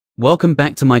Welcome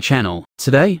back to my channel.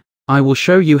 Today, I will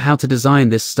show you how to design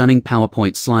this stunning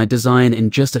PowerPoint slide design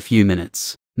in just a few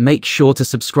minutes. Make sure to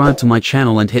subscribe to my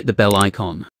channel and hit the bell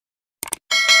icon.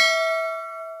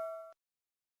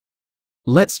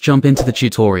 Let's jump into the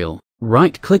tutorial.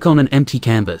 Right-click on an empty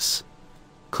canvas.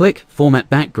 Click Format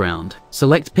Background.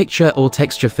 Select Picture or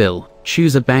Texture Fill.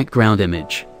 Choose a background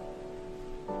image.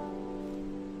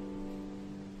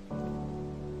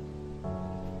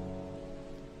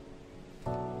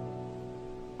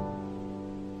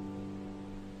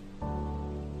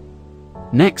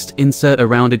 Next, insert a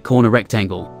rounded corner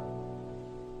rectangle.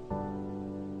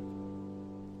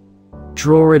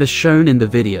 Draw it as shown in the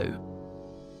video.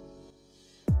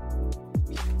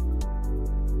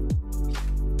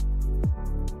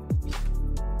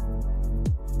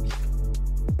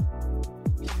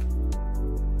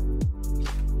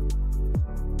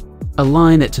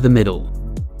 Align it to the middle.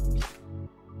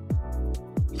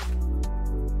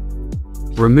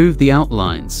 Remove the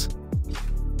outlines.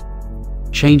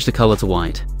 Change the color to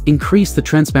white. Increase the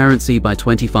transparency by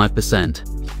 25%.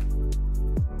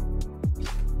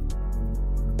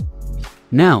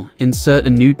 Now, insert a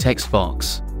new text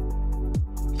box.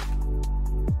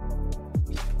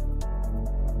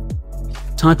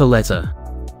 Type a letter.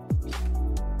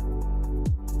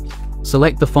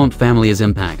 Select the font family as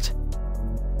Impact.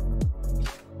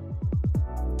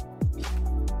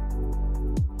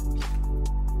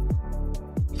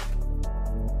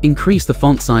 Increase the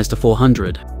font size to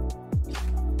 400.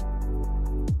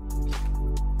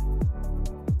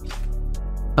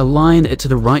 Align it to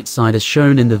the right side as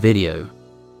shown in the video.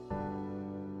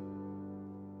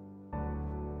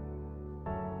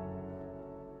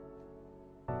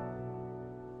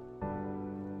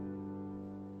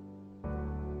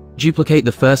 Duplicate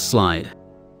the first slide.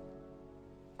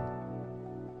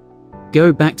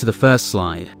 Go back to the first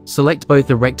slide. Select both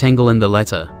the rectangle and the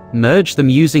letter. Merge them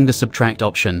using the Subtract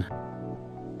option.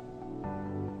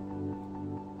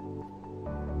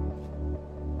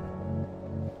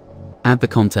 Add the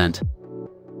content.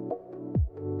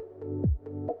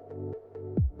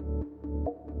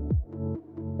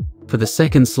 For the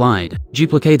second slide,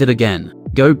 duplicate it again.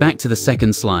 Go back to the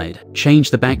second slide.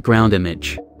 Change the background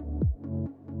image.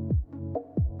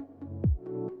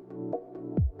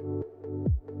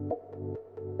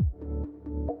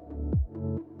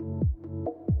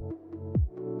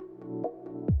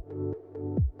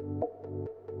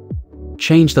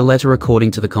 Change the letter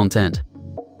according to the content.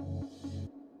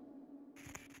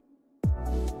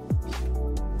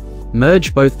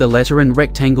 Merge both the letter and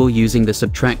rectangle using the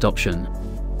Subtract option.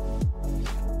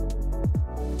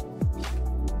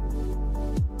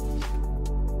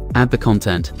 Add the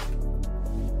content.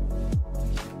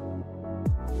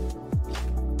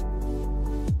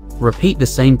 Repeat the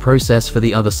same process for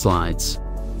the other slides.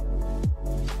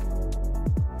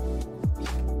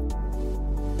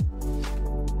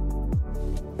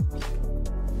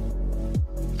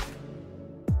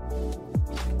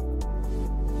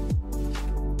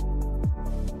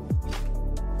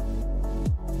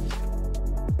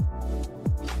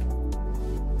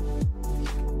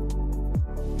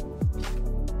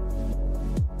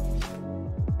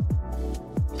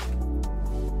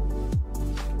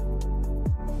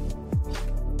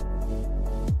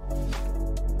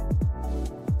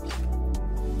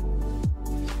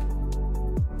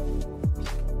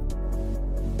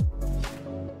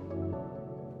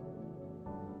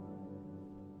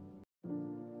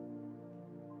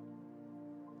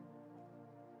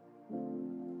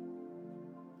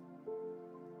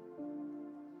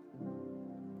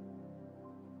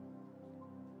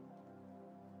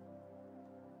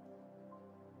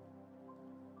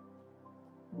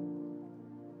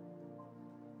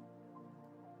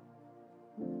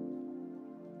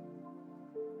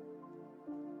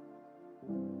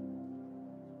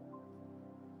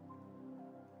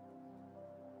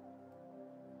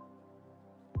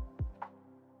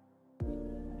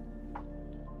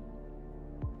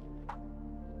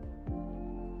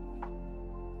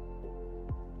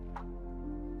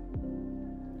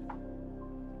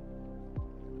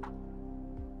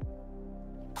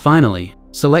 Finally,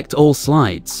 select all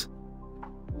slides.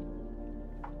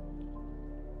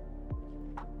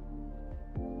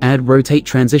 Add Rotate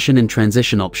Transition in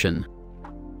Transition option.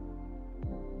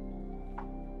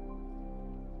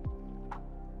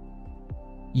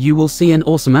 You will see an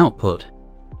awesome output.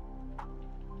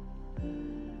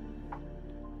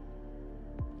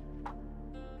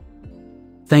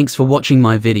 Thanks for watching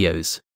my videos.